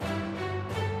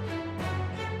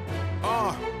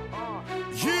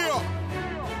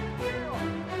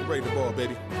Celebrate the ball,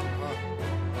 baby.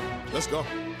 Let's go.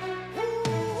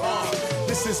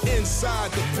 This is Inside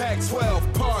the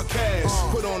Pac-12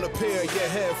 podcast. Put on a pair of your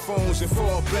headphones and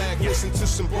fall back. Listen to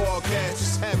some broadcasts,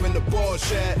 just having the ball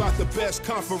chat about the best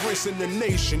conference in the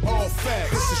nation. All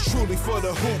facts. This is truly for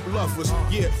the hoop lovers.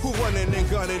 Yeah, who running and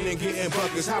gunning and getting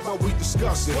buckets? How about we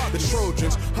discuss it? The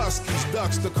Trojans, Huskies,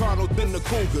 Ducks, the Cardinals, then the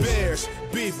Cougars, Bears,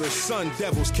 Beavers, Sun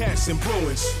Devils, Cats, and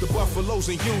Bruins. The Buffaloes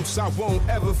and Utes I won't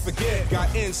ever forget.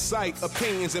 Got insight,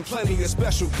 opinions, and plenty of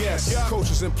special guests.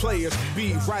 Coaches and players,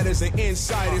 beat writers and insiders.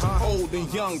 Old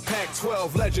and young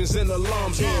Pac-12 legends and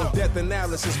alums. In-depth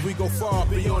analysis, we go far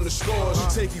beyond the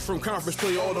scores. Take you from conference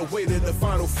play all the way to the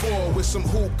Final Four with some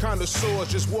hoop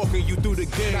connoisseurs just walking you through the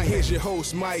game. Now here's your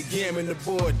host, Mike Gammon, the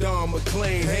boy, Don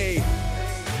McClain. Hey.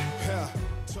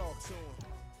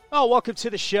 Oh, welcome to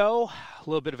the show. A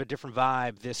little bit of a different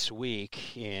vibe this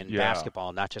week in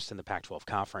basketball, not just in the Pac-12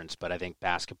 conference, but I think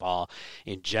basketball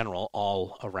in general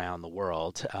all around the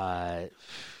world.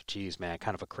 Geez, man,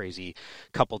 kind of a crazy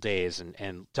couple days.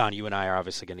 And Don, you and I are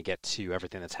obviously going to get to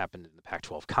everything that's happened in the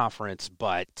Pac-12 conference.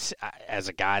 But as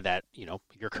a guy that, you know,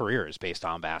 your career is based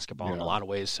on basketball in a lot of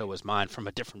ways, so was mine from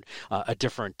a different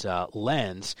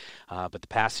lens. But the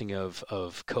passing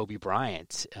of Kobe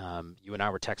Bryant, you and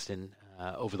I were texting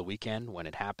over the weekend when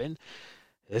it happened.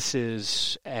 This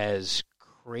is as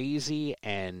crazy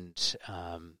and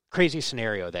crazy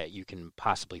scenario that you can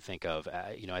possibly think of.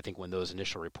 I think when those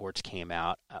initial reports came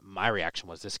out, my reaction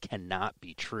was this cannot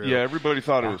be true. Yeah, everybody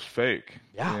thought it was fake.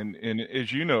 Yeah. And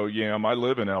as you know, Yam, I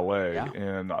live in L.A.,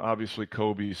 and obviously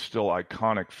Kobe's still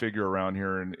iconic figure around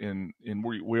here, and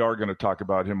we are going to talk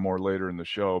about him more later in the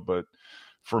show, but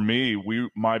for me,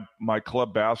 my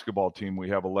club basketball team, we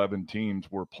have 11 teams.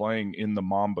 We're playing in the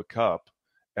Mamba Cup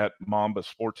at Mamba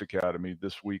Sports Academy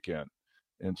this weekend.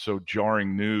 And so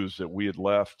jarring news that we had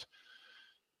left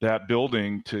that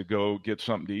building to go get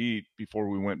something to eat before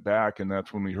we went back. And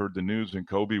that's when we heard the news, and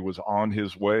Kobe was on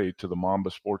his way to the Mamba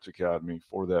Sports Academy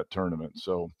for that tournament.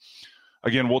 So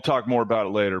again, we'll talk more about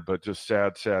it later, but just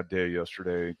sad day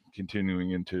yesterday, continuing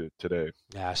into today.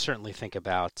 Yeah, I certainly think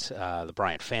about the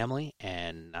Bryant family,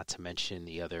 and not to mention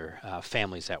the other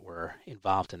families that were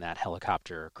involved in that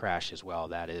helicopter crash as well.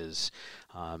 That is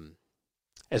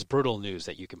as brutal news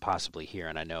that you can possibly hear.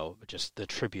 And I know just the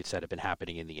tributes that have been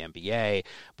happening in the NBA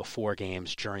before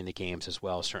games, during the games as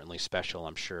well, certainly special,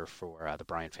 I'm sure, for the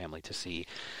Bryant family to see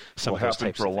some of those types of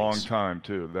things. Happened for a long time,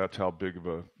 too. That's how big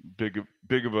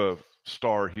of a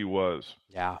star he was.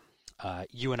 Yeah.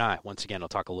 You and I, once again, will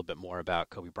talk a little bit more about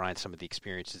Kobe Bryant, some of the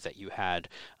experiences that you had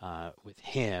with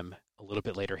him a little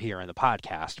bit later here in the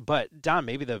podcast. But, Don,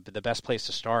 maybe the best place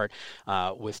to start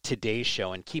with today's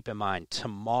show, and keep in mind,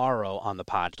 tomorrow on the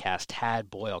podcast,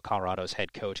 Tad Boyle, Colorado's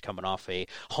head coach, coming off a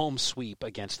home sweep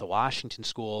against the Washington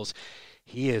Schools.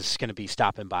 He is going to be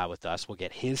stopping by with us. We'll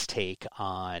get his take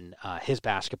on his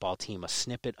basketball team, a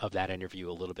snippet of that interview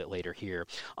a little bit later here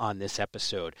on this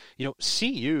episode. You know,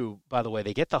 CU, by the way,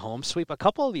 they get the home sweep. A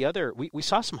couple of the other, we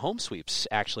saw some home sweeps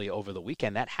actually over the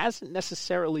weekend. That hasn't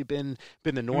necessarily been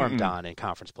the norm, Don, in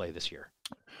conference play this year.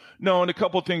 No, and a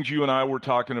couple of things you and I were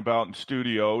talking about in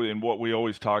studio, and what we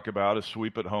always talk about is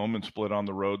sweep at home and split on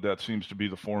the road. That seems to be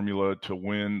the formula to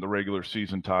win the regular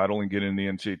season title and get in the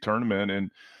NCAA tournament.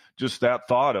 And just that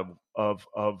thought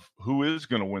of who is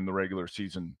going to win the regular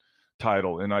season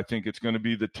title. And I think it's going to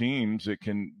be the teams that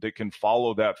can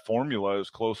follow that formula as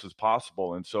close as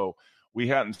possible. And so we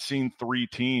hadn't seen three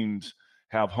teams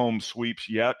have home sweeps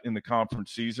yet in the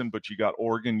conference season, but you got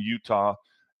Oregon, Utah,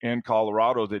 and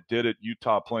Colorado that did it.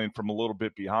 Utah playing from a little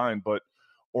bit behind, but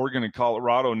Oregon and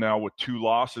Colorado now with 2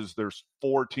 losses. There's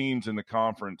 4 teams in the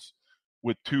conference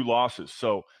with 2 losses.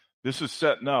 So this is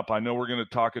setting up. I know we're going to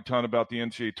talk a ton about the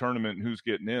NCAA tournament and who's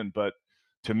getting in, but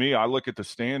to me, I look at the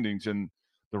standings, and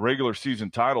the regular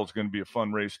season title is going to be a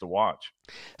fun race to watch.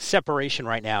 Separation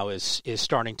right now is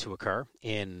starting to occur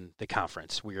in the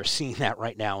conference. We are seeing that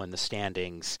right now in the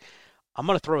standings. I'm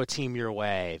going to throw a team your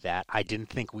way that I didn't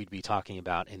think we'd be talking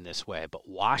about in this way, but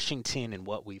Washington and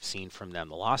what we've seen from them.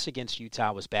 The loss against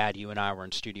Utah was bad. You and I were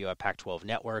in studio at Pac-12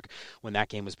 Network when that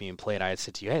game was being played. I had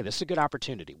said to you, hey, this is a good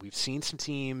opportunity. We've seen some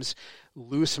teams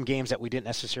lose some games that we didn't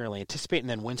necessarily anticipate and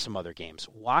then win some other games.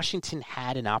 Washington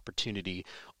had an opportunity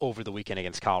over the weekend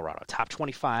against Colorado, top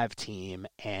 25 team,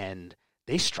 and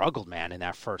they struggled, man, in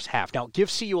that first half. Now,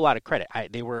 give CU a lot of credit.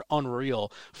 They were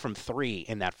unreal from 3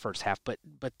 in that first half. But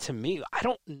to me, I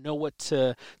don't know what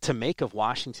to make of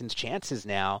Washington's chances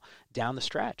now down the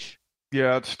stretch.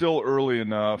 Yeah, it's still early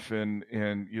enough. And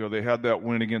you know, they had that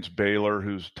win against Baylor,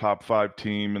 who's top 5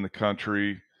 team in the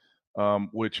country.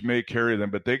 which may carry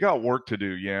them. But they got work to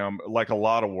do, Yam, like a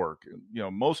lot of work.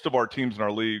 Most of our teams in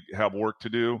our league have work to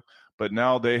do, but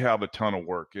now they have a ton of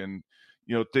work. And,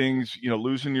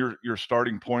 losing your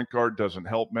starting point guard doesn't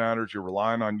help matters. You're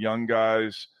relying on young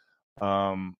guys.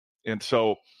 And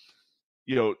so,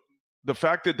 the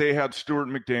fact that they had Stewart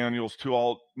McDaniels,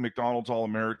 two McDonald's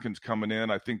All-Americans coming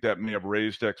in, I think that may have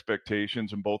raised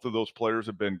expectations, and both of those players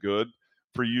have been good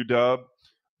for UW.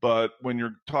 But when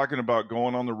you're talking about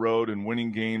going on the road and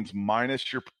winning games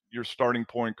minus your starting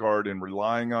point guard and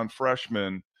relying on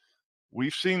freshmen,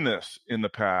 we've seen this in the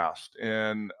past.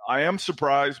 And I am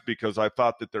surprised because I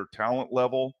thought that their talent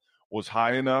level was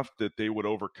high enough that they would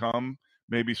overcome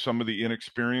maybe some of the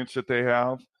inexperience that they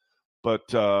have.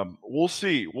 But we'll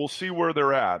see. We'll see where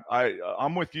they're at.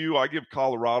 I'm with you. I give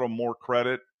Colorado more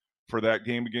credit for that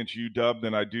game against UW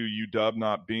than I do UW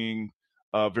not being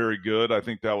very good. I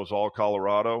think that was all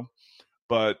Colorado.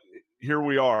 But here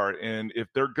we are. And if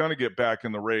they're going to get back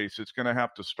in the race, it's going to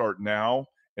have to start now.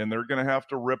 And they're going to have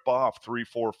to rip off 3,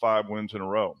 4, 5 wins in a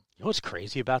row. You know what's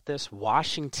crazy about this?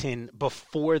 Washington,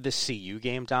 before the CU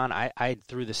game, Don, I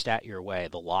threw the stat your way.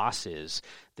 The losses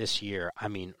this year,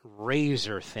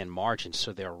 razor-thin margins,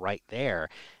 so they're right there.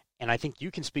 And I think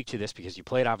you can speak to this because you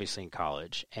played, obviously, in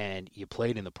college and you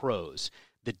played in the pros.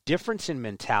 The difference in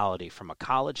mentality from a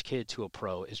college kid to a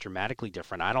pro is dramatically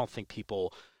different. I don't think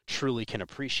people truly can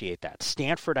appreciate that.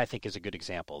 Stanford, I think, is a good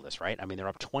example of this, right? They're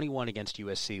up 21 against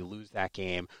USC, lose that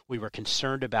game. We were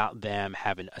concerned about them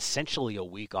having essentially a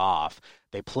week off.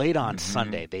 They played on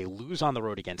Sunday. They lose on the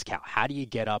road against Cal. How do you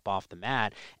get up off the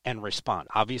mat and respond?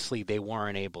 Obviously, they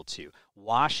weren't able to.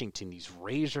 Washington, these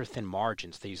razor-thin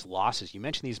margins, these losses. You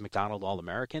mentioned these McDonald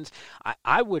All-Americans.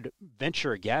 I would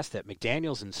venture a guess that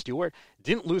McDaniels and Stewart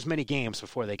didn't lose many games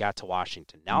before they got to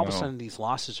Washington. Now, all of a sudden, these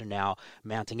losses are now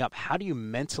mounting up. How do you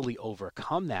mentally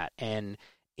overcome that? And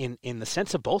in the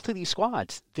sense of both of these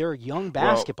squads, they're young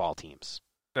basketball teams.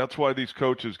 That's why these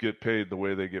coaches get paid the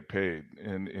way they get paid.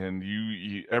 And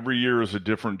you every year is a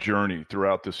different journey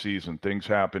throughout the season. Things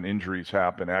happen, injuries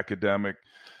happen,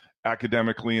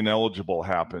 academically ineligible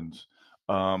happens.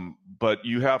 But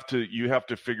you have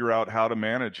to figure out how to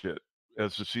manage it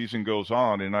as the season goes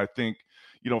on. And I think,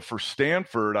 for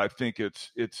Stanford, I think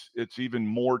it's even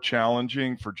more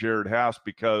challenging for Jared Haas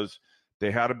because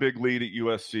they had a big lead at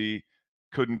USC,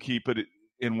 couldn't keep it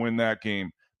and win that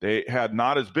game. They had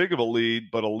not as big of a lead,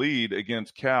 but a lead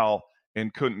against Cal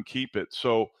and couldn't keep it.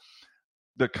 So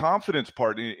the confidence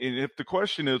part, and if the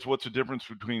question is what's the difference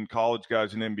between college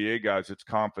guys and NBA guys, it's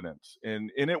confidence. And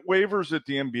it wavers at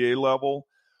the NBA level,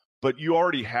 but you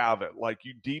already have it. Like,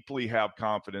 you deeply have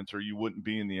confidence or you wouldn't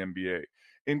be in the NBA.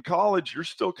 In college, you're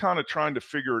still kind of trying to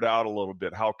figure it out a little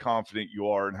bit, how confident you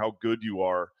are and how good you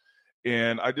are.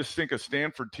 And I just think a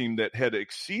Stanford team that had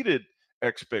exceeded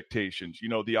expectations,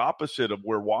 the opposite of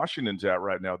where Washington's at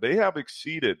right now. They have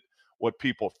exceeded what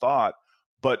people thought,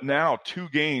 but now 2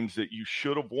 games that you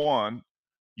should have won,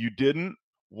 you didn't.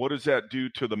 What does that do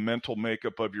to the mental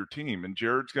makeup of your team? And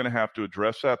Jared's going to have to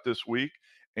address that this week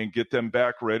and get them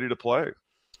back ready to play.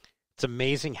 It's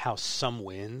amazing how some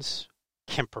wins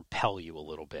can propel you a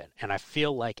little bit. And I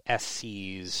feel like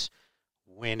SC's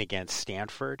win against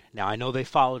Stanford. Now, I know they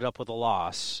followed up with a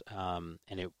loss, and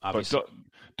it obviously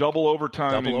double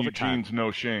overtime and Eugene's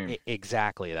no shame.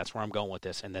 Exactly. That's where I'm going with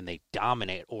this. And then they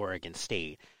dominate Oregon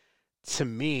State. To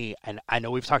me, and I know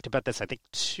we've talked about this, I think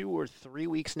 2 or 3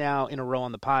 weeks now in a row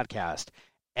on the podcast,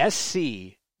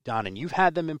 SC, Don, and you've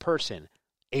had them in person,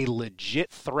 a legit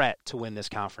threat to win this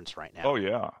conference right now. Oh,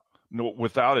 yeah. No,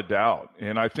 without a doubt.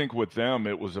 And I think with them,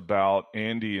 it was about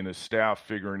Andy and his staff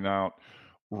figuring out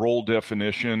role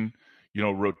definition,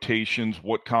 rotations,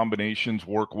 what combinations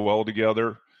work well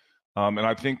together. And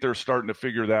I think they're starting to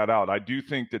figure that out. I do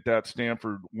think that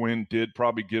Stanford win did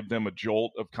probably give them a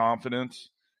jolt of confidence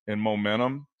and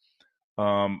momentum.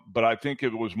 But I think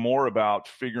it was more about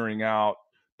figuring out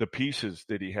the pieces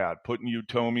that he had. Putting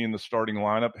Utomi in the starting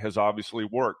lineup has obviously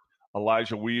worked.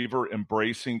 Elijah Weaver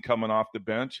embracing coming off the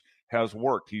bench has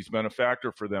worked. He's been a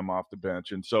factor for them off the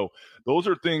bench. And so those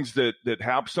are things that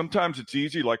happen. Sometimes it's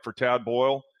easy, like for Tad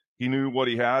Boyle, he knew what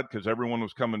he had because everyone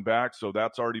was coming back. So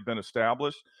that's already been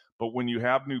established. But when you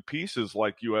have new pieces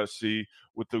like USC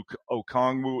with the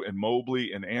Okongwu and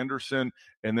Mobley and Anderson,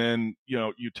 and then,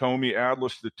 Utomi,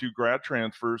 Adlis, the 2 grad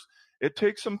transfers, it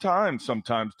takes some time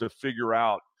sometimes to figure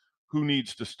out who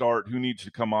needs to start, who needs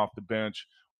to come off the bench,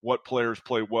 what players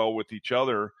play well with each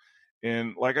other.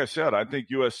 And like I said, I think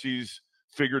USC's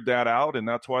figured that out, and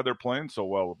that's why they're playing so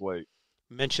well of late.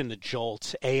 Mention the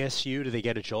jolt. ASU, do they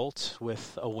get a jolt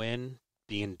with a win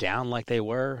being down like they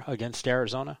were against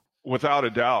Arizona? Without a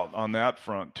doubt on that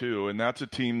front too. And that's a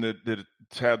team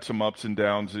that's had some ups and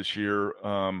downs this year.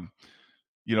 When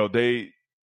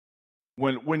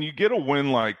you get a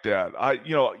win like that,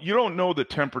 you don't know the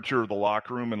temperature of the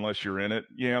locker room unless you're in it,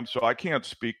 so I can't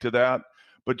speak to that.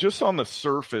 But just on the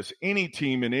surface, any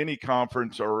team in any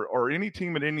conference or any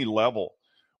team at any level,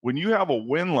 when you have a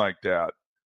win like that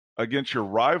against your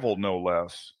rival, no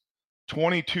less,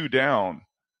 22 down,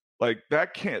 like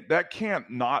that can't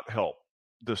not help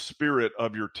the spirit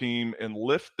of your team and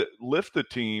lift the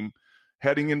team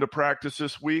heading into practice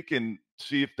this week, and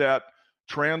see if that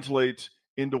translates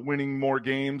into winning more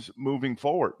games moving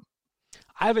forward.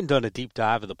 I haven't done a deep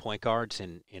dive of the point guards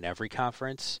in every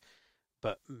conference,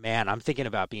 but man, I'm thinking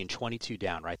about being 22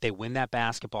 down, right? They win that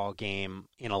basketball game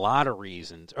in a lot of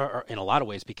reasons, or in a lot of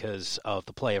ways, because of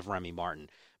the play of Remy Martin.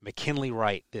 McKinley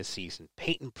Wright this season,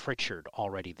 Peyton Pritchard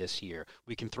already this year.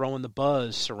 We can throw in the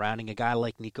buzz surrounding a guy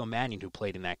like Nico Mannion, who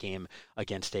played in that game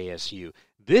against ASU.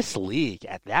 This league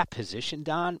at that position,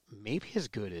 Don, maybe as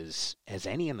good as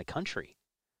any in the country.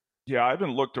 Yeah, I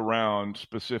haven't looked around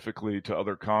specifically to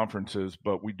other conferences,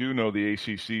 but we do know the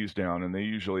ACC's down, and they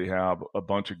usually have a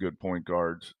bunch of good point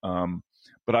guards.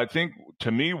 But I think,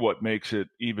 to me, what makes it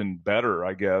even better,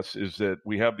 I guess, is that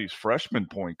we have these freshman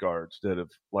point guards that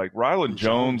have, like Rylan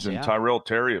Jones and Tyrell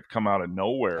Terry, have come out of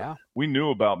nowhere. Yeah. We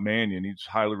knew about Mannion. He's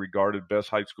highly regarded, best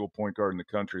high school point guard in the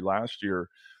country last year.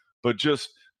 But just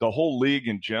the whole league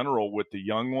in general with the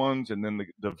young ones and then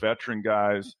the veteran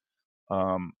guys,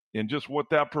 and just what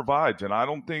that provides. And I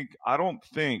don't think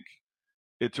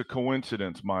it's a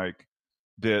coincidence, Mike,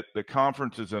 that the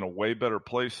conference is in a way better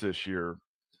place this year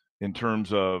in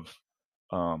terms of,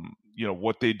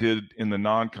 what they did in the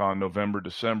non-con November,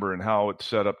 December, and how it's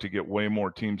set up to get way more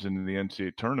teams into the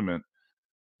NCAA tournament,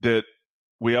 that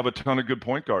we have a ton of good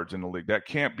point guards in the league. That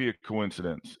can't be a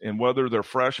coincidence. And whether they're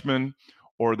freshmen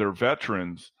or they're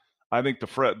veterans, I think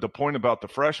the point about the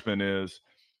freshmen is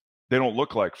they don't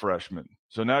look like freshmen.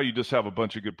 So now you just have a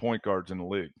bunch of good point guards in the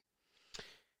league.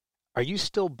 Are you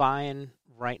still buying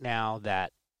right now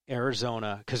that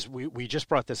Arizona, because we just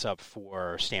brought this up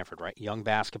for Stanford, right? Young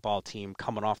basketball team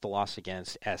coming off the loss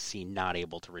against SC, not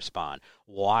able to respond.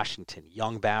 Washington,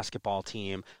 young basketball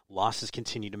team, losses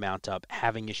continue to mount up,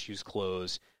 having issues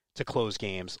to close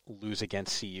games, lose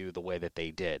against CU the way that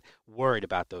they did. Worried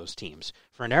about those teams.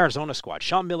 For an Arizona squad,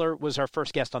 Sean Miller was our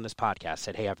first guest on this podcast,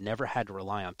 said, hey, I've never had to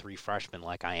rely on three freshmen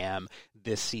like I am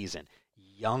this season.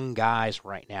 Young guys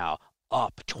right now,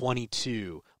 up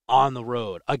 22 on the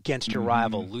road against your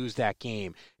rival, lose that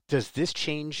game. Does this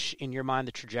change, in your mind,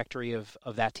 the trajectory of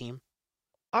that team?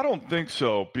 I don't think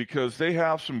so, because they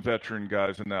have some veteran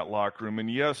guys in that locker room. And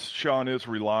yes, Sean is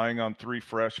relying on three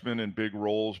freshmen in big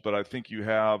roles, but I think you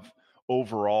have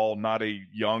overall not a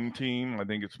young team. I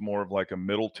think it's more of like a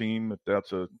middle team, if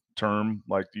that's a term.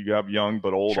 Like you have young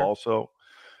but old also.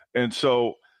 And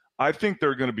so I think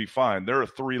they're going to be fine. They're a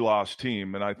 3-loss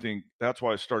team, and I think that's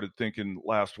why I started thinking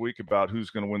last week about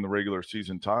who's going to win the regular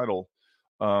season title,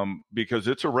 because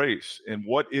it's a race. And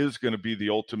what is going to be the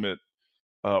ultimate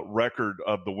record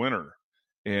of the winner?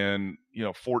 And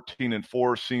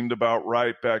 14-4 seemed about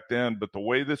right back then, but the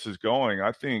way this is going,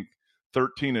 I think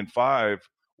 13-5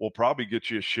 will probably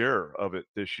get you a share of it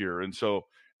this year. And so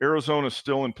Arizona's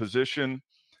still in position,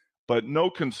 but no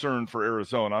concern for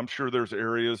Arizona. I'm sure there's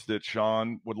areas that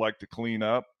Sean would like to clean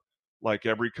up, like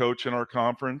every coach in our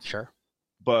conference. Sure.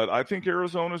 But I think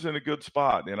Arizona's in a good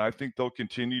spot, and I think they'll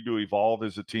continue to evolve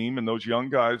as a team, and those young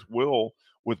guys will,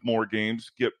 with more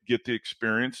games, get the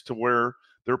experience to where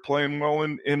they're playing well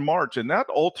in March. And that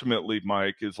ultimately,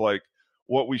 Mike, is like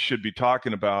what we should be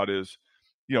talking about is,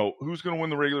 who's going to win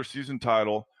the regular season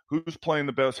title, who's playing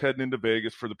the best heading into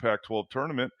Vegas for the Pac-12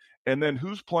 tournament, and then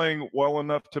who's playing well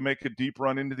enough to make a deep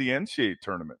run into the NCAA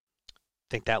tournament. I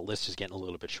think that list is getting a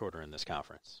little bit shorter in this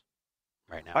conference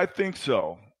right now. I think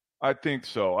so. I think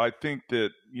that,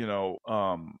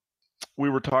 we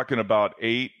were talking about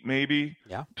 8 maybe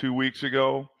 2 weeks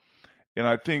ago, and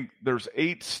I think there's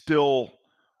 8 still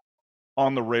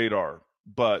on the radar,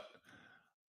 but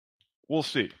we'll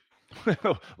see.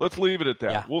 Let's leave it at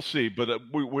that. Yeah. We'll see, but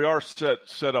we are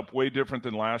set up way different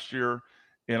than last year.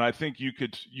 And I think you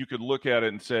could look at it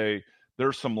and say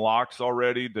there's some locks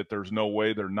already that there's no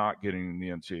way they're not getting in the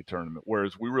NCAA tournament,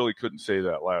 whereas we really couldn't say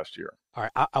that last year. All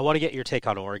right, I want to get your take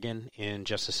on Oregon in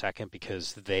just a second,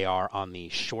 because they are on the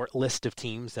short list of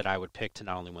teams that I would pick to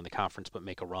not only win the conference but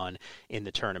make a run in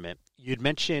the tournament. You'd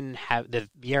mentioned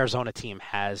the Arizona team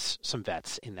has some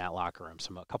vets in that locker room,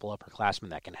 a couple upperclassmen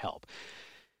that can help.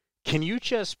 Can you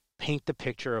just paint the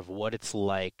picture of what it's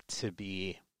like to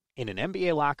be in an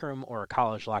NBA locker room or a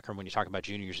college locker room when you talk about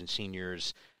juniors and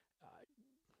seniors,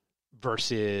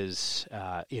 versus,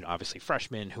 obviously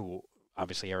freshmen who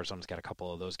obviously Arizona's got a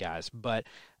couple of those guys. But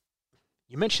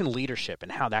you mentioned leadership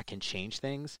and how that can change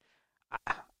things.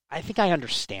 I think I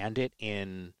understand it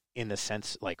in the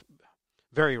sense, like,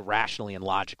 very rationally and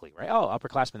logically, right? Oh,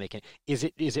 upperclassmen, they can. Is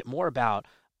it more about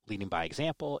leading by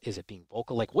example? Is it being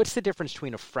vocal? Like, what's the difference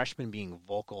between a freshman being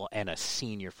vocal and a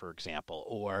senior, for example?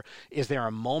 Or is there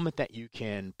a moment that you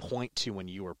can point to when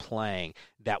you were playing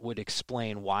that would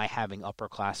explain why having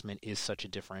upperclassmen is such a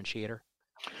differentiator?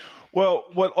 Well,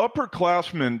 what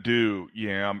upperclassmen do,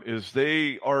 Yam, is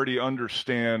they already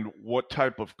understand what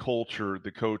type of culture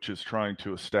the coach is trying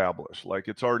to establish. Like,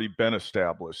 it's already been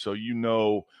established. So you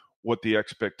know what the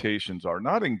expectations are,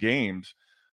 not in games,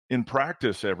 in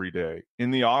practice every day, in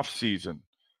the off season,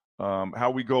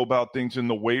 how we go about things in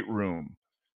the weight room.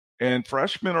 And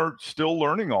freshmen are still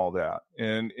learning all that.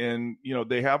 And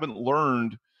they haven't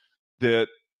learned that,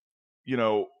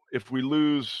 if we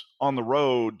lose on the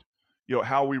road,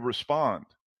 how we respond.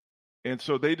 And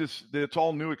so it's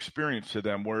all new experience to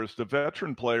them. Whereas the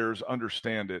veteran players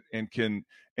understand it and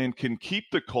can keep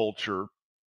the culture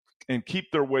and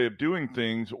keep their way of doing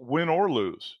things, win or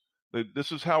lose.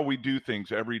 This is how we do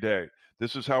things every day.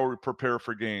 This is how we prepare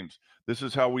for games. This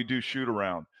is how we do shoot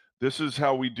around. This is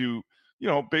how we do,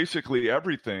 basically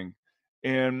everything.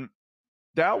 And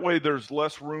that way there's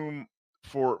less room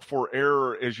for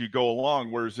error as you go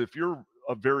along. Whereas if you're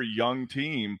a very young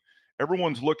team,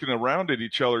 everyone's looking around at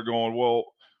each other going, well,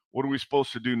 what are we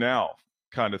supposed to do now,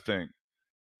 kind of thing.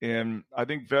 And I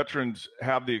think veterans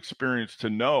have the experience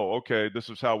to know, okay, this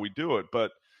is how we do it.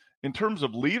 But in terms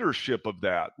of leadership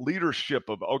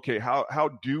of, okay,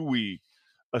 how do we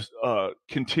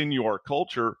continue our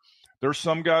culture? There's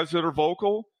some guys that are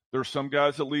vocal. There's some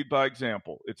guys that lead by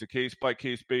example. It's a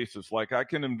case-by-case basis. Like, I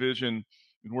can envision,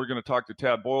 and we're going to talk to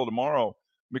Tad Boyle tomorrow,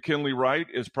 McKinley Wright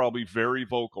is probably very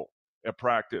vocal at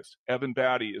practice. Evan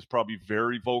Batty is probably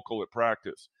very vocal at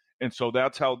practice. And so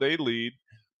that's how they lead.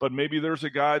 But maybe there's a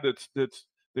guy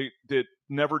that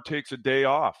never takes a day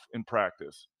off in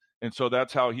practice. And so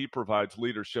that's how he provides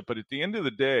leadership. But at the end of the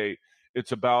day,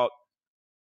 it's about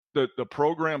the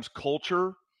program's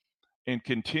culture and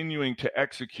continuing to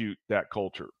execute that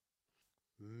culture.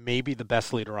 Maybe the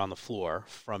best leader on the floor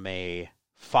from a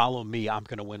follow me, I'm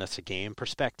going to win us a game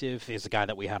perspective is the guy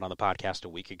that we had on the podcast a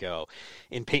week ago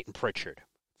in Peyton Pritchard.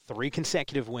 3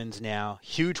 consecutive wins now.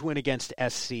 Huge win against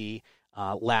SC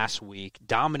last week.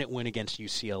 Dominant win against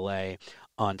UCLA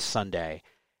on Sunday.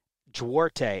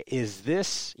 Duarte, is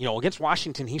this, against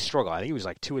Washington, he struggled. I think he was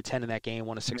like 2 of 10 in that game,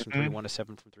 1 of 6 from 3, 1 of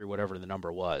 7 from 3, whatever the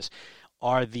number was.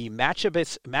 Are the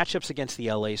matchups against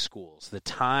the LA schools, the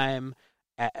time,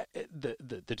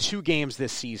 the 2 games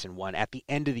this season, one at the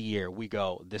end of the year, we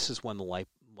go, this is when the light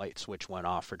switch went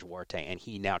off for Duarte, and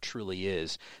he now truly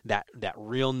is that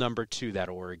real number 2 that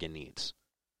Oregon needs?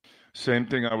 Same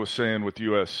thing I was saying with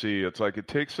USC. It's like it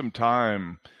takes some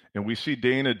time, and we see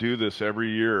Dana do this every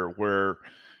year where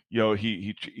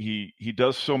he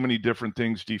does so many different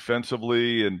things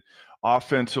defensively and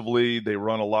offensively. They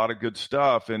run a lot of good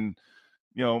stuff. And,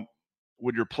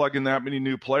 when you're plugging that many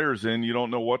new players in, you don't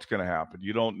know what's going to happen.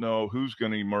 You don't know who's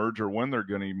going to emerge or when they're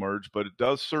going to emerge. But it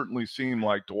does certainly seem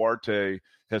like Duarte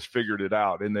has figured it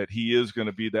out and that he is going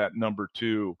to be that number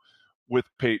 2 with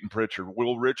Peyton Pritchard.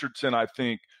 Will Richardson, I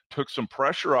think, took some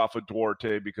pressure off of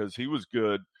Duarte because he was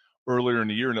good earlier in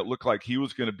the year, and it looked like he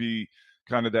was going to be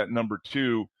kind of that number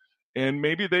 2. And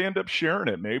maybe they end up sharing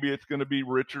it. Maybe it's going to be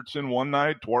Richardson one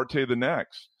night, Duarte the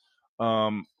next,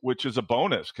 which is a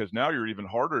bonus because now you're even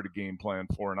harder to game plan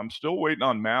for. And I'm still waiting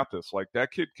on Mathis. Like,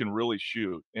 that kid can really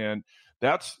shoot. And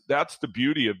that's the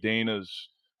beauty of Dana's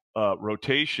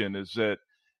rotation, is that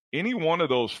any one of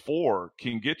those 4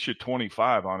 can get you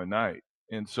 25 on a night.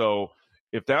 And so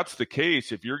if that's the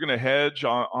case, if you're going to hedge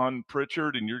on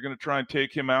Pritchard and you're going to try and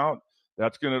take him out,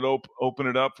 that's going to open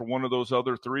it up for one of those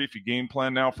other 3. If you game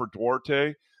plan now for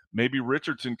Duarte, maybe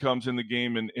Richardson comes in the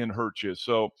game and hurts you.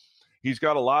 So he's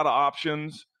got a lot of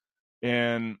options,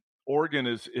 and Oregon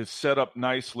is set up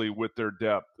nicely with their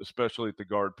depth, especially at the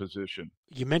guard position.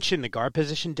 You mentioned the guard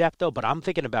position depth, though, but I'm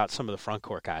thinking about some of the front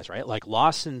court guys, right? Like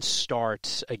Lawson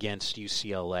starts against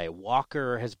UCLA.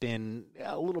 Walker has been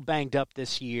a little banged up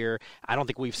this year. I don't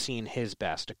think we've seen his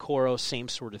best. Okoro, same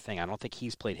sort of thing. I don't think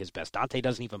he's played his best. Dante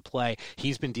doesn't even play.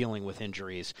 He's been dealing with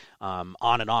injuries on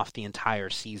and off the entire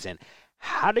season.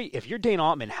 If you're Dane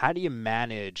Altman, how do you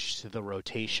manage the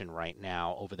rotation right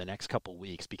now over the next couple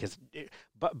weeks? Because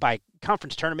by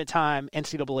conference tournament time,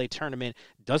 NCAA tournament,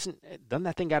 doesn't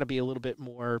that thing got to be a little bit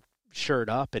more shored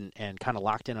up and kind of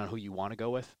locked in on who you want to go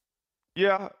with?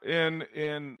 Yeah, and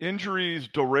injuries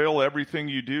derail everything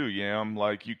you do, Yam.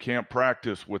 Like you can't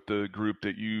practice with the group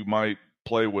that you might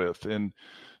play with. And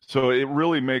so it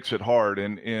really makes it hard.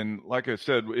 And like I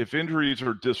said, if injuries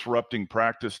are disrupting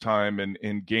practice time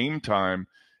and game time,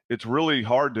 it's really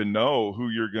hard to know who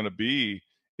you're going to be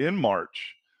in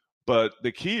March. But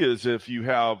the key is if you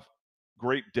have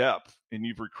great depth and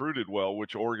you've recruited well,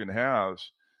 which Oregon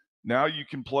has, now you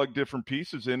can plug different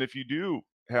pieces in if you do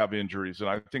have injuries. And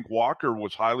I think Walker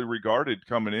was highly regarded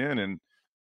coming in, and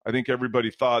I think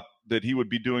everybody thought that he would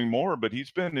be doing more, but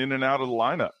he's been in and out of the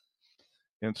lineup.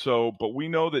 And so, but we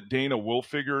know that Dana will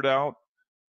figure it out.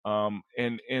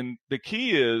 And the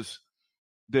key is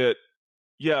that,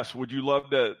 yes, would you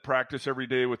love to practice every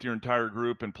day with your entire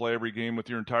group and play every game with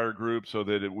your entire group so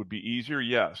that it would be easier?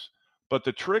 Yes. But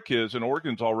the trick is, and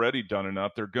Oregon's already done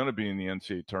enough, they're going to be in the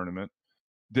NCAA tournament,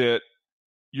 that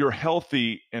you're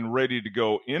healthy and ready to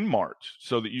go in March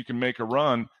so that you can make a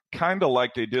run kind of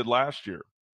like they did last year.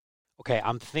 Okay,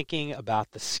 I'm thinking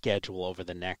about the schedule over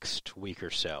the next week or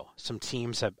so. Some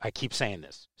teams I keep saying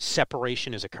this,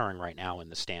 separation is occurring right now in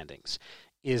the standings.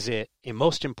 Is it a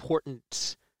most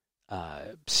important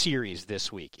series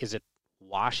this week? Is it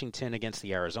Washington against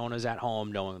the Arizonas at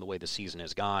home, knowing the way the season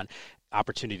has gone?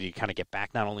 Opportunity to kind of get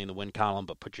back not only in the win column,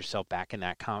 but put yourself back in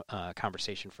that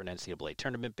conversation for an NCAA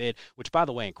tournament bid, which, by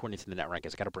the way, according to the net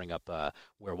rankings, got to bring up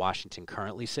where Washington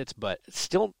currently sits, but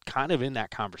still kind of in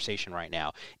that conversation right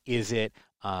now. Is it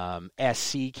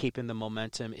SC keeping the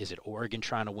momentum? Is it Oregon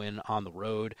trying to win on the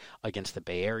road against the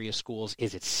Bay Area schools?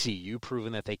 Is it CU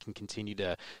proving that they can continue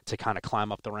to kind of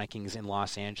climb up the rankings in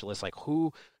Los Angeles? Like,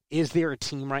 who is there a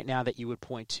team right now that you would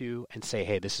point to and say,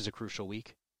 hey, this is a crucial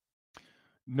week?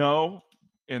 No,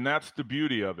 and that's the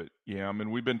beauty of it. Yeah, I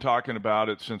mean, we've been talking about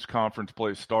it since conference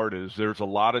play started. There's a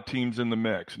lot of teams in the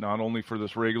mix, not only for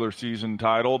this regular season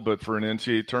title, but for an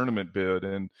NCAA tournament bid.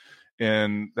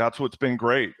 And that's what's been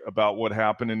great about what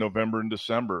happened in November and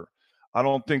December. I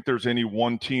don't think there's any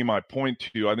one team I point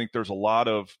to. I think there's a lot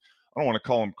of, I don't want to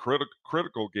call them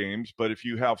critical games, but if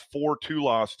you have 4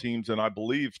 2-loss teams and I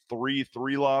believe 3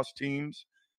 3-loss teams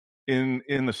in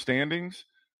the standings,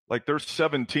 like there's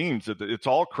 7 teams that it's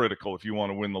all critical if you want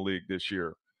to win the league this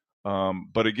year.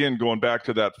 But again, going back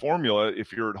to that formula,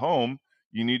 if you're at home,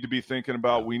 you need to be thinking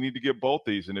about, we need to get both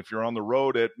these. And if you're on the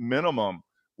road, at minimum,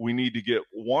 we need to get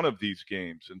one of these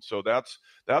games. And so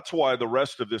that's why the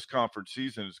rest of this conference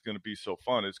season is going to be so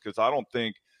fun, is because I don't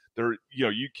think there,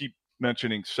 you keep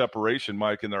mentioning separation,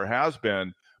 Mike, and there has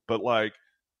been, but like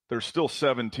there's still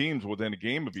 7 teams within a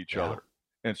game of each other.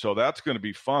 And so that's going to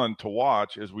be fun to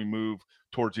watch as we move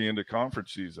towards the end of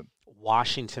conference season.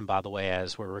 Washington, by the way,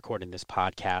 as we're recording this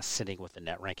podcast, sitting with a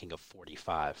net ranking of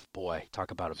 45. Boy,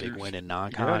 talk about a big win in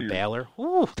non-con. Baylor,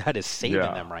 whew, that is saving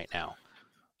them right now.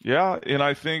 Yeah, and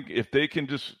I think if they can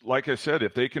just, like I said,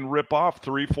 if they can rip off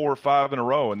 3, 4, 5 in a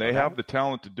row, and they have the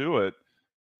talent to do it,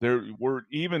 we're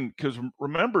even, because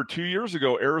remember 2 years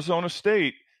ago, Arizona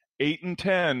State,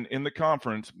 8-10 in the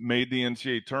conference, made the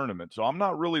NCAA tournament. So I'm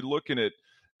not really looking at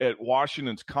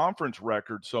Washington's conference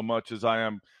record so much as I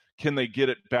am, can they get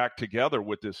it back together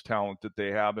with this talent that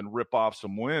they have and rip off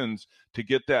some wins to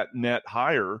get that net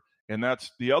higher? And that's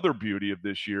the other beauty of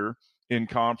this year in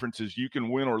conferences. You can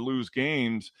win or lose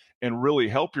games and really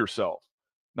help yourself.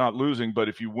 Not losing, but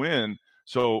if you win.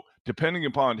 So depending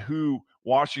upon who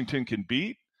Washington can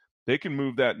beat, they can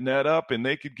move that net up and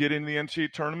they could get in the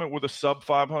NCAA tournament with a sub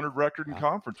 500 record in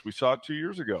conference. We saw it 2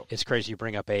 years ago. It's crazy you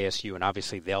bring up ASU, and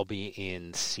obviously they'll be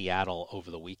in Seattle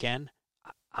over the weekend.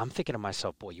 I'm thinking to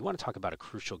myself, boy, you want to talk about a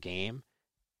crucial game?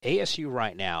 ASU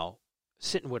right now,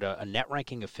 sitting with a net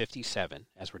ranking of 57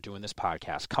 as we're doing this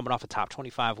podcast, coming off a top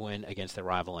 25 win against their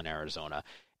rival in Arizona.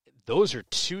 Those are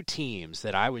 2 teams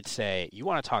that I would say, you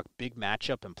want to talk big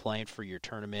matchup and playing for your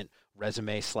tournament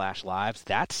resume / lives.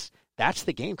 That's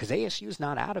the game, because ASU is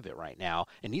not out of it right now,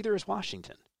 and neither is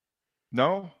Washington.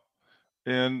 No.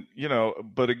 And,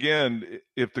 but again,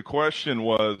 if the question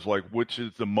was like, which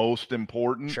is the most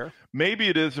important, sure, maybe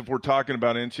it is if we're talking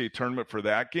about NCAA tournament for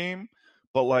that game.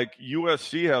 But like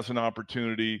USC has an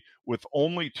opportunity with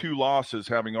only 2 losses,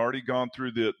 having already gone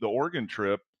through the Oregon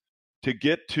trip, to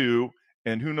get to,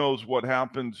 and who knows what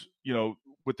happens,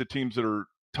 with the teams that are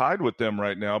tied with them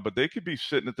right now, but they could be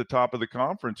sitting at the top of the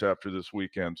conference after this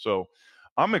weekend. So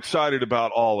I'm excited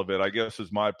about all of it, I guess,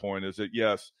 is my point, is that,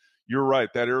 yes, you're right.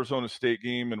 That Arizona State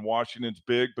game in Washington's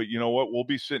big, but you know what? We'll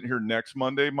be sitting here next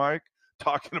Monday, Mike,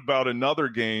 talking about another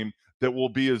game that will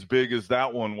be as big as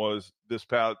that one was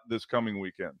this coming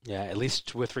weekend. Yeah, at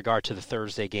least with regard to the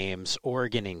Thursday games,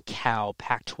 Oregon and Cal,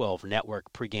 Pac-12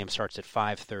 Network pregame starts at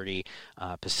 5:30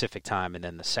 Pacific time, and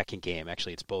then the second game,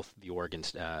 actually, it's both the Oregon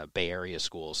Bay Area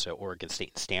schools, so Oregon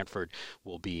State and Stanford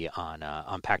will be on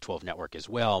Pac-12 Network as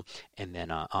well, and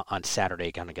then on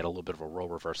Saturday, going to get a little bit of a role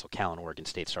reversal. Cal and Oregon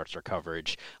State starts their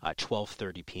coverage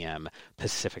 12:30 p.m.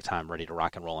 Pacific time, ready to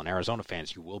rock and roll. And Arizona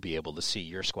fans, you will be able to see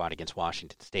your squad against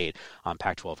Washington State on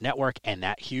Pac-12 Network, and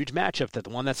that huge matchup, that the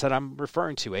one that I'm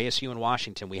referring to, ASU and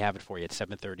Washington, we have it for you at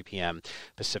 7:30 p.m.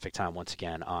 Pacific time, once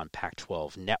again on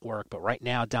Pac-12 Network. But right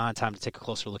now, Don, time to take a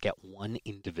closer look at one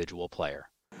individual player.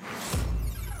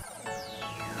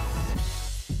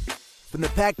 From the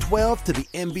Pac-12 to the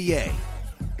NBA.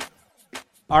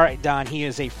 All right, Don, he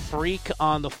is a freak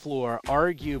on the floor,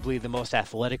 arguably the most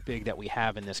athletic big that we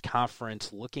have in this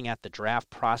conference, looking at the draft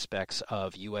prospects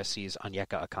of USC's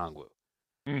Onyeka Okongwu.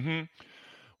 Mm-hmm.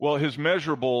 Well, his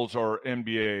measurables are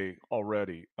NBA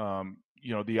already.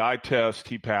 The eye test,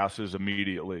 he passes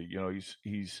immediately.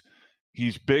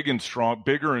 He's big and strong,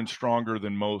 bigger and stronger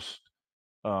than most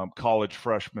college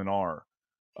freshmen are.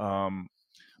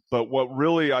 But what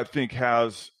really I think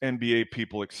has NBA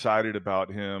people excited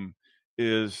about him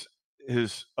is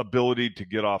his ability to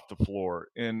get off the floor,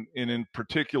 and in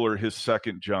particular his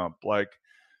second jump. Like,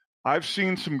 I've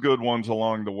seen some good ones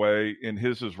along the way, and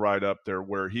his is right up there,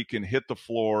 where he can hit the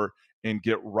floor and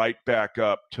get right back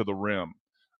up to the rim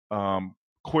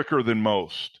quicker than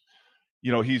most.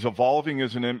 He's evolving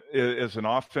as an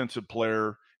offensive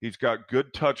player. He's got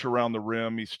good touch around the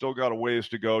rim. He's still got a ways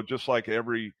to go, just like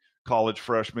every college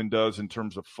freshman does in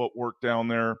terms of footwork down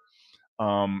there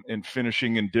and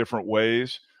finishing in different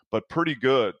ways, but pretty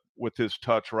good with his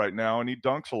touch right now. And he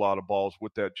dunks a lot of balls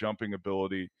with that jumping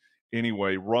ability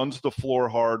anyway. Runs the floor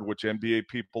hard, which NBA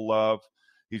people love.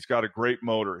 He's got a great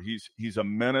motor. He's a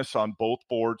menace on both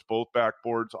boards, both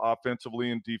backboards, offensively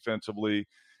and defensively.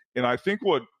 And I think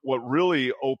what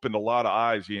really opened a lot of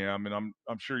eyes, Yam, and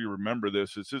I'm sure you remember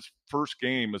this, is his first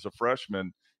game as a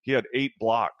freshman, he had 8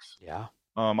 blocks. Yeah.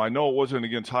 I know it wasn't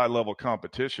against high-level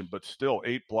competition, but still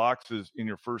 8 blocks in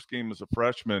your first game as a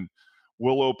freshman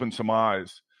will open some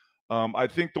eyes. I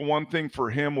think the one thing for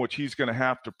him, which he's going to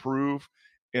have to prove,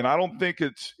 and I don't think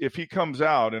it's if he comes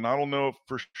out, and I don't know if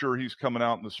for sure he's coming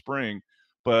out in the spring,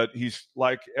 but he's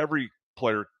like every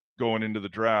player going into the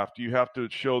draft, you have to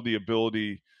show the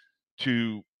ability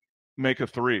to make a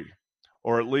three,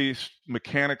 or at least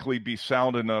mechanically be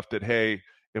sound enough that, hey,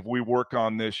 if we work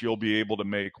on this, you'll be able to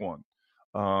make one.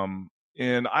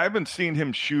 And I haven't seen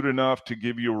him shoot enough to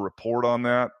give you a report on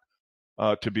that,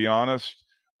 to be honest.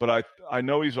 But I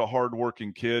know he's a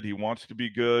hardworking kid. He wants to be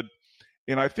good.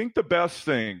 And I think the best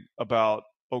thing about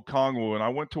Okongwu, and I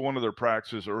went to one of their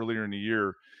practices earlier in the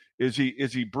year, is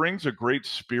he brings a great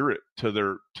spirit to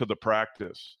the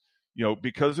practice.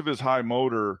 Because of his high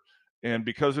motor and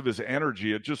because of his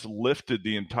energy, it just lifted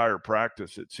the entire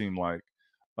practice, it seemed like.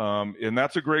 And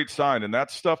that's a great sign. And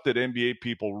that's stuff that NBA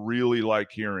people really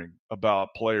like hearing about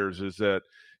players, is that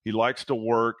he likes to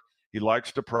work, he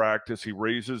likes to practice, he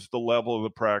raises the level of the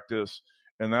practice.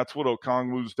 And that's what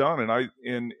Okongwu's done.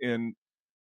 And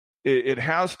it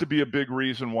has to be a big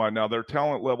reason why. Now, their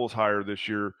talent level's higher this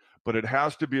year, but it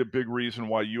has to be a big reason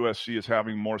why USC is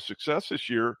having more success this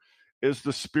year, is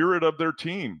the spirit of their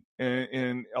team.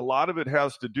 And a lot of it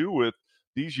has to do with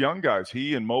these young guys,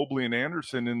 he and Mobley and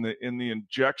Anderson, in the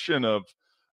injection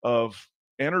of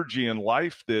energy and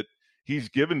life that he's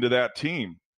given to that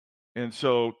team. And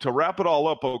so to wrap it all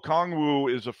up,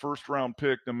 Okongwu is a first-round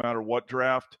pick no matter what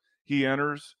draft he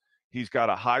enters. He's got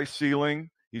a high ceiling.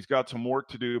 He's got some work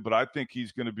to do, but I think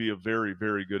he's going to be a very,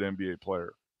 very good NBA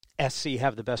player. SC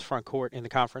have the best front court in the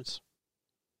conference?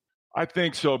 I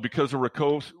think so, because of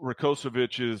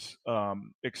Rakosovic's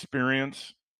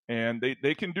experience. And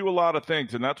they can do a lot of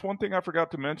things. And that's one thing I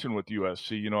forgot to mention with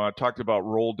USC. I talked about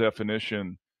role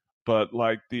definition, but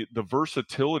like the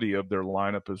versatility of their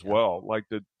lineup as well. Like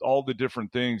all the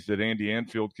different things that Andy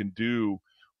Anfield can do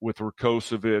with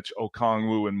Rakosovic,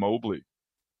 Okongwu, and Mobley.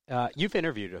 You've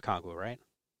interviewed Okongwu, right?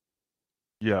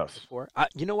 Yes. Before.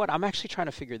 You know what? I'm actually trying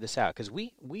to figure this out, because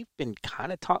we've been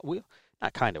kind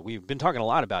of we've been talking a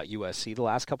lot about USC the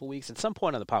last couple of weeks. At some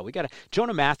point on the pod,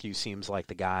 Jonah Matthews seems like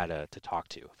the guy to talk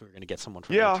to if we're going to get someone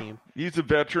from their team. He's a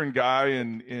veteran guy,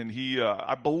 and he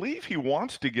I believe he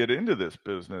wants to get into this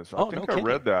business. I think I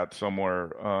read that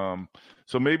somewhere.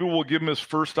 So maybe we'll give him his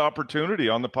first opportunity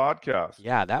on the podcast.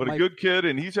 Yeah, a good kid,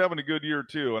 and he's having a good year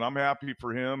too, and I'm happy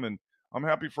for him, and I'm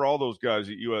happy for all those guys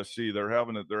at USC. They're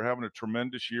having a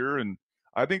tremendous year, and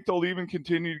I think they'll even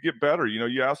continue to get better.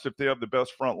 You asked if they have the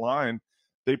best front line.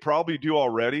 They probably do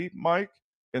already, Mike,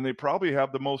 and they probably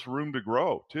have the most room to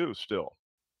grow too still.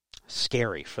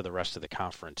 Scary for the rest of the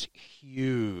conference.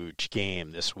 Huge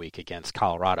game this week against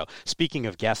Colorado. Speaking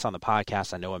of guests on the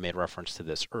podcast, I know I made reference to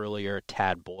this earlier.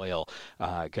 Tad Boyle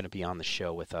going to be on the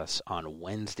show with us on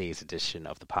Wednesday's edition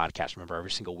of the podcast. Remember,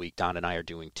 every single week, Don and I are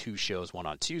doing 2 shows, one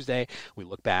on Tuesday. We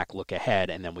look back, look ahead,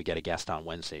 and then we get a guest on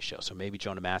Wednesday's show. So maybe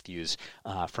Jonah Matthews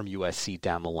from USC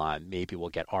down the line. Maybe we'll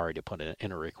get Ari to put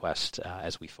in a request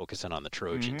as we focus in on the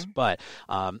Trojans. Mm-hmm. But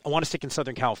I want to stick in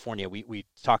Southern California. We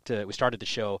started the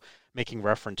show making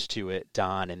reference to it,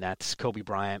 Don, and that's Kobe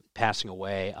Bryant passing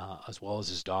away, as well as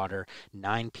his daughter.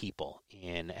 9 people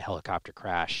in a helicopter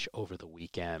crash over the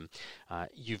weekend.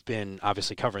 You've been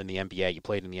obviously covering the NBA. You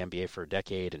played in the NBA for a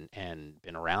decade and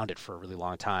been around it for a really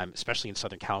long time, especially in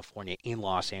Southern California, in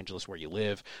Los Angeles, where you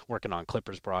live, working on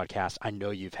Clippers broadcasts. I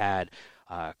know you've had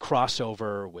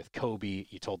crossover with Kobe.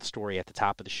 You told the story at the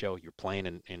top of the show. You're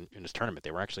playing in his tournament.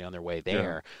 They were actually on their way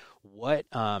there. Yeah. What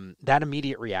that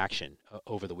immediate reaction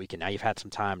over the weekend, now you've had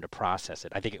some time to process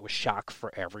it. I think it was shock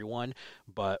for everyone,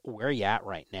 but where are you at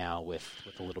right now with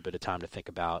a little bit of time to think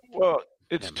about? Well,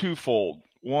 it's twofold.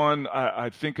 One, I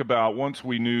think about once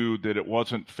we knew that it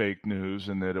wasn't fake news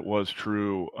and that it was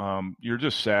true, you're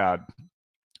just sad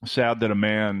that a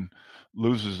man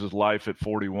loses his life at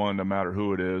 41, no matter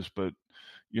who it is. But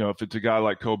if it's a guy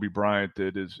like Kobe Bryant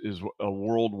that is a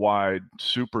worldwide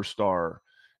superstar,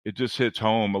 it just hits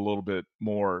home a little bit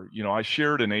more. I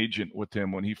shared an agent with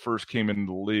him when he first came into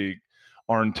the league.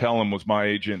 Arn Tellem was my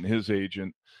agent, his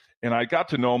agent. And I got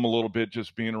to know him a little bit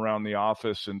just being around the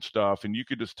office and stuff. And you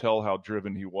could just tell how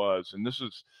driven he was. And this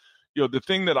is, the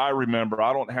thing that I remember,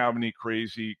 I don't have any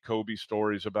crazy Kobe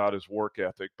stories about his work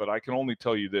ethic, but I can only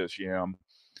tell you this, Yam.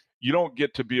 You don't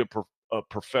get to be a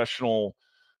professional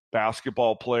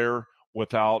basketball player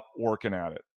without working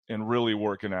at it and really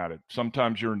working at it,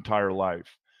 sometimes your entire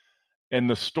life. And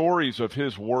the stories of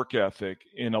his work ethic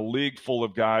in a league full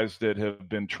of guys that have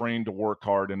been trained to work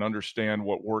hard and understand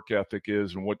what work ethic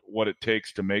is and what it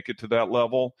takes to make it to that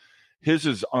level, his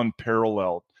is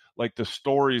unparalleled. Like the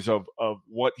stories of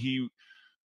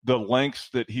the lengths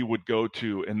that he would go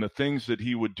to and the things that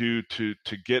he would do to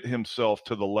get himself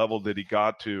to the level that he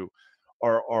got to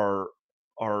are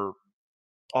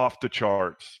off the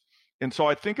charts. And so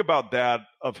I think about that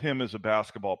of him as a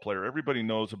basketball player. Everybody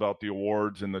knows about the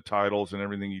awards and the titles and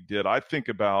everything he did. I think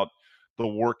about the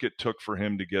work it took for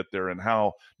him to get there and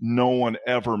how no one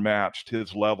ever matched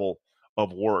his level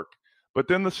of work. But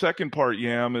then the second part,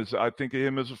 Yam, is I think of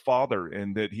him as a father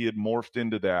and that he had morphed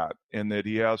into that and that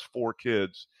he has 4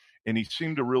 kids and he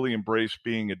seemed to really embrace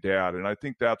being a dad. And I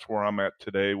think that's where I'm at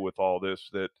today with all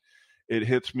this, that it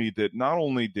hits me that not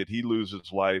only did he lose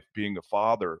his life being a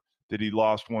father, that he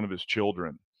lost one of his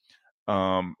children.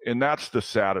 And that's the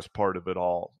saddest part of it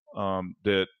all,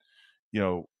 that,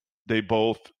 they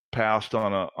both passed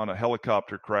on a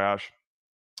helicopter crash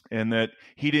and that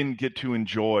he didn't get to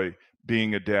enjoy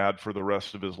being a dad for the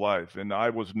rest of his life. And I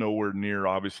was nowhere near,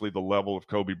 obviously, the level of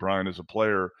Kobe Bryant as a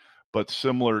player, but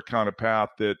similar kind of path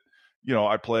that,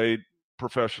 I played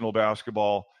professional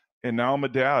basketball and now I'm a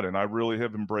dad and I really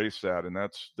have embraced that. And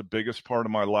that's the biggest part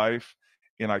of my life.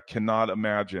 And I cannot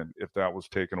imagine if that was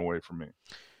taken away from me.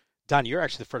 Don, you're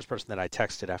actually the first person that I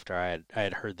texted after I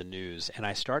had heard the news, and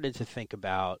I started to think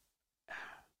about,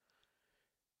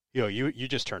 you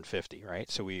just turned 50,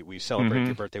 right? So we celebrated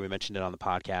your birthday. We mentioned it on the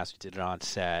podcast. We did it on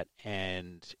set,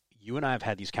 and you and I have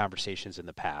had these conversations in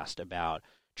the past about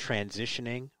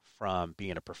transitioning from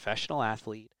being a professional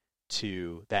athlete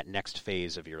to that next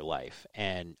phase of your life.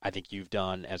 And I think you've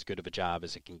done as good of a job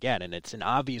as it can get. And it's an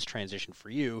obvious transition for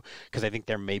you because I think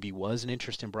there maybe was an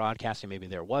interest in broadcasting, maybe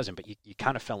there wasn't, but you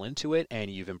kind of fell into it and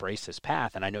you've embraced this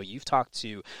path. And I know you've talked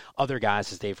to other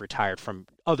guys as they've retired from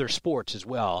other sports as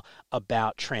well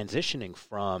about transitioning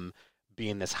from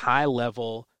being this high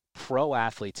level pro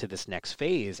athlete to this next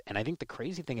phase. And I think the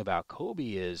crazy thing about Kobe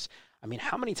is,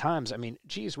 how many times,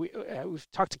 we've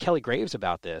talked to Kelly Graves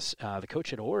about this, the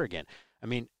coach at Oregon.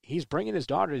 He's bringing his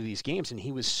daughter to these games, and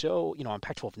he was so, on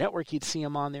Pac-12 Network, you'd see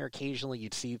him on there occasionally.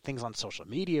 You'd see things on social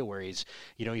media where he's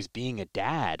being a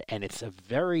dad, and it's a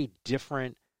very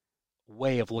different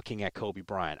way of looking at Kobe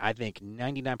Bryant. I think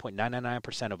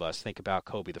 99.999% of us think about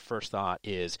Kobe. The first thought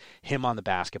is him on the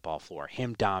basketball floor,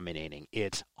 him dominating.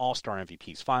 It's all-star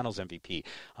MVPs, finals MVP,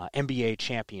 NBA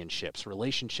championships,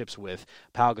 relationships with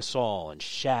Pau Gasol and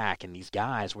Shaq and these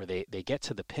guys where they get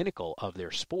to the pinnacle of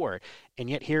their sport. And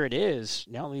yet here it is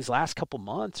now in these last couple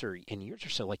months or in years or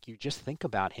so, like you just think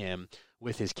about him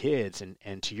with his kids.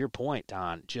 And to your point,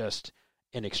 Don, just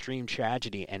an extreme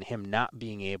tragedy and him not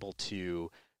being able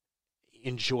to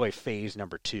enjoy phase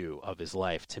number 2 of his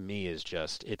life, to me, is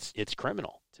just it's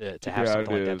criminal to have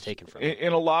something like that taken from him.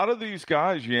 And a lot of these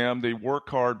guys, they work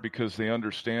hard because they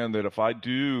understand that if I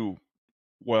do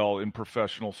well in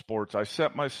professional sports, I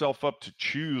set myself up to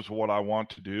choose what I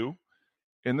want to do.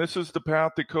 And this is the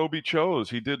path that Kobe chose.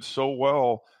 He did so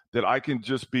well that I can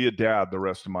just be a dad the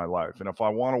rest of my life. And if I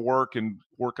want to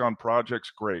work on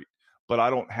projects, great. But I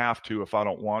don't have to if I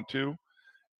don't want to.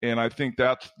 And I think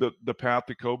that's the path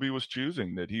that Kobe was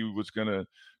choosing, that he was going to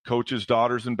coach his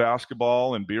daughters in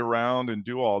basketball and be around and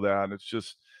do all that. And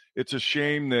it's a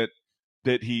shame that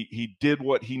he did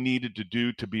what he needed to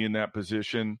do to be in that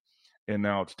position, and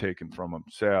now it's taken from him.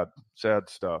 Sad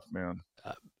stuff, man.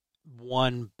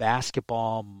 One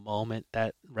basketball moment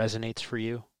that resonates for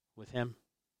you with him?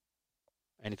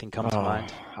 Anything come to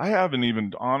mind? I haven't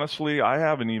even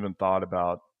thought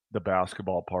about the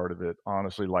basketball part of it,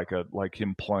 honestly, like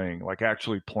him playing, like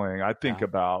actually playing. I think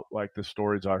about like the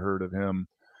stories I heard of him,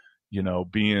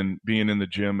 being in the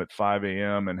gym at 5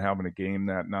 a.m. and having a game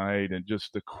that night, and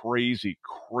just the crazy,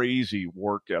 crazy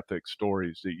work ethic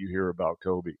stories that you hear about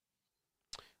Kobe.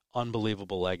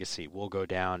 Unbelievable legacy. Will go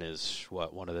down as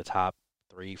one of the top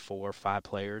 3, 4, 5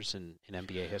 players in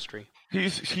NBA history.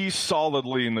 He's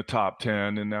solidly in the top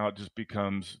 10, and now it just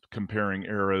becomes comparing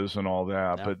eras and all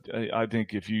that. Yeah. But I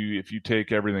think if you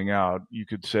take everything out, you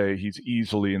could say he's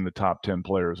easily in the top 10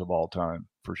 players of all time,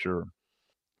 for sure.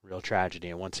 Real tragedy.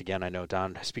 And once again, I know,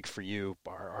 Don, I speak for you,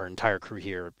 our entire crew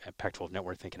here at Pac-12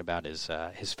 Network, thinking about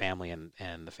his family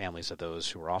and the families of those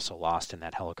who were also lost in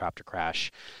that helicopter crash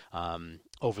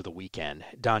over the weekend.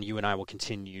 Don, you and I will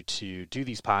continue to do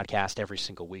these podcasts every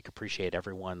single week. Appreciate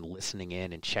everyone listening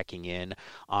in and checking in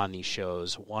on these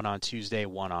shows. One on Tuesday,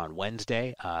 one on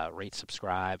Wednesday. Rate,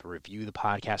 subscribe, review the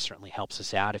podcast. Certainly helps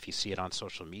us out. If you see it on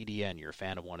social media and you're a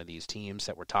fan of one of these teams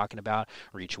that we're talking about,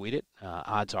 retweet it.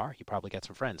 Odds are you probably got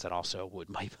some friends that also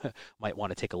might want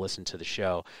to take a listen to the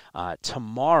show.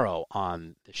 Tomorrow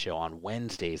on the show, on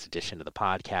Wednesday's edition of the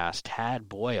podcast, Tad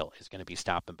Boyle is going to be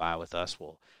stopping by with us.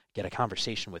 We'll get a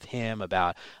conversation with him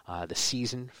about the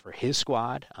season for his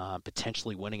squad,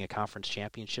 potentially winning a conference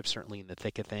championship, certainly in the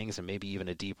thick of things, and maybe even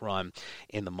a deep run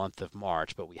in the month of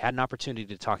March. But we had an opportunity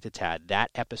to talk to Tad. That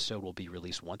episode will be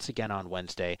released once again on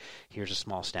Wednesday. Here's a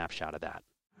small snapshot of that.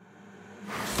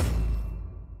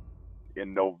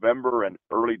 In November and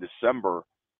early December,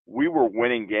 we were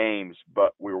winning games,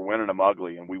 but we were winning them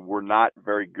ugly, and we were not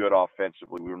very good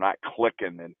offensively. We were not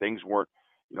clicking, and things weren't.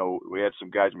 We had some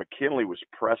guys. McKinley was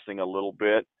pressing a little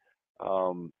bit,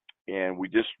 and we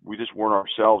just weren't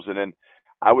ourselves. And then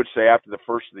I would say after the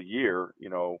first of the year,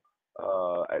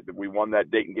 we won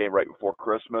that Dayton game right before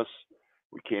Christmas.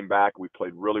 We came back. We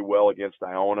played really well against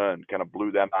Iona and kind of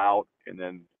blew them out. And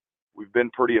then we've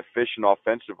been pretty efficient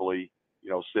offensively,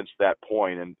 since that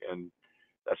point. And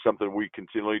that's something we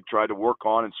continually try to work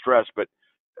on and stress. But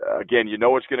again,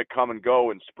 it's going to come and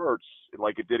go in spurts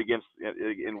like it did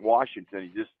in Washington.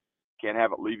 You just can't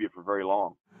have it leave you for very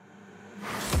long.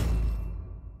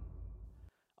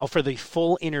 For the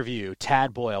full interview,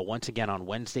 Tad Boyle, once again on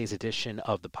Wednesday's edition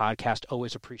of the podcast.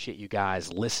 Always appreciate you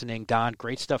guys listening. Don,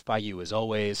 great stuff by you as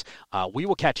always. We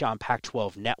will catch you on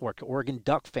Pac-12 Network. Oregon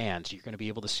Duck fans, you're going to be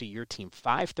able to see your team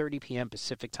 5:30 p.m.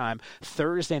 Pacific time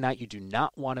Thursday night. You do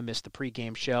not want to miss the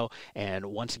pregame show. And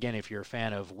once again, if you're a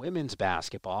fan of women's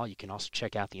basketball, you can also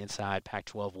check out the Inside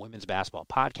Pac-12 Women's Basketball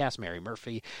podcast. Mary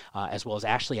Murphy, as well as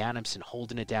Ashley Adamson,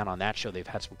 holding it down on that show. They've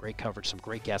had some great coverage, some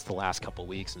great guests the last couple of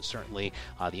weeks, and certainly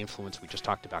the influence we just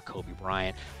talked about, Kobe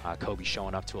Bryant, Kobe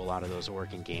showing up to a lot of those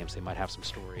Oregon games. They might have some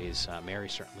stories. Mary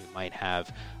certainly might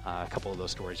have a couple of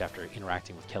those stories after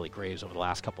interacting with Kelly Graves over the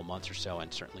last couple months or so,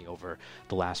 and certainly over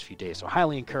the last few days. So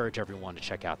highly encourage everyone to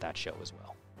check out that show as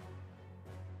well.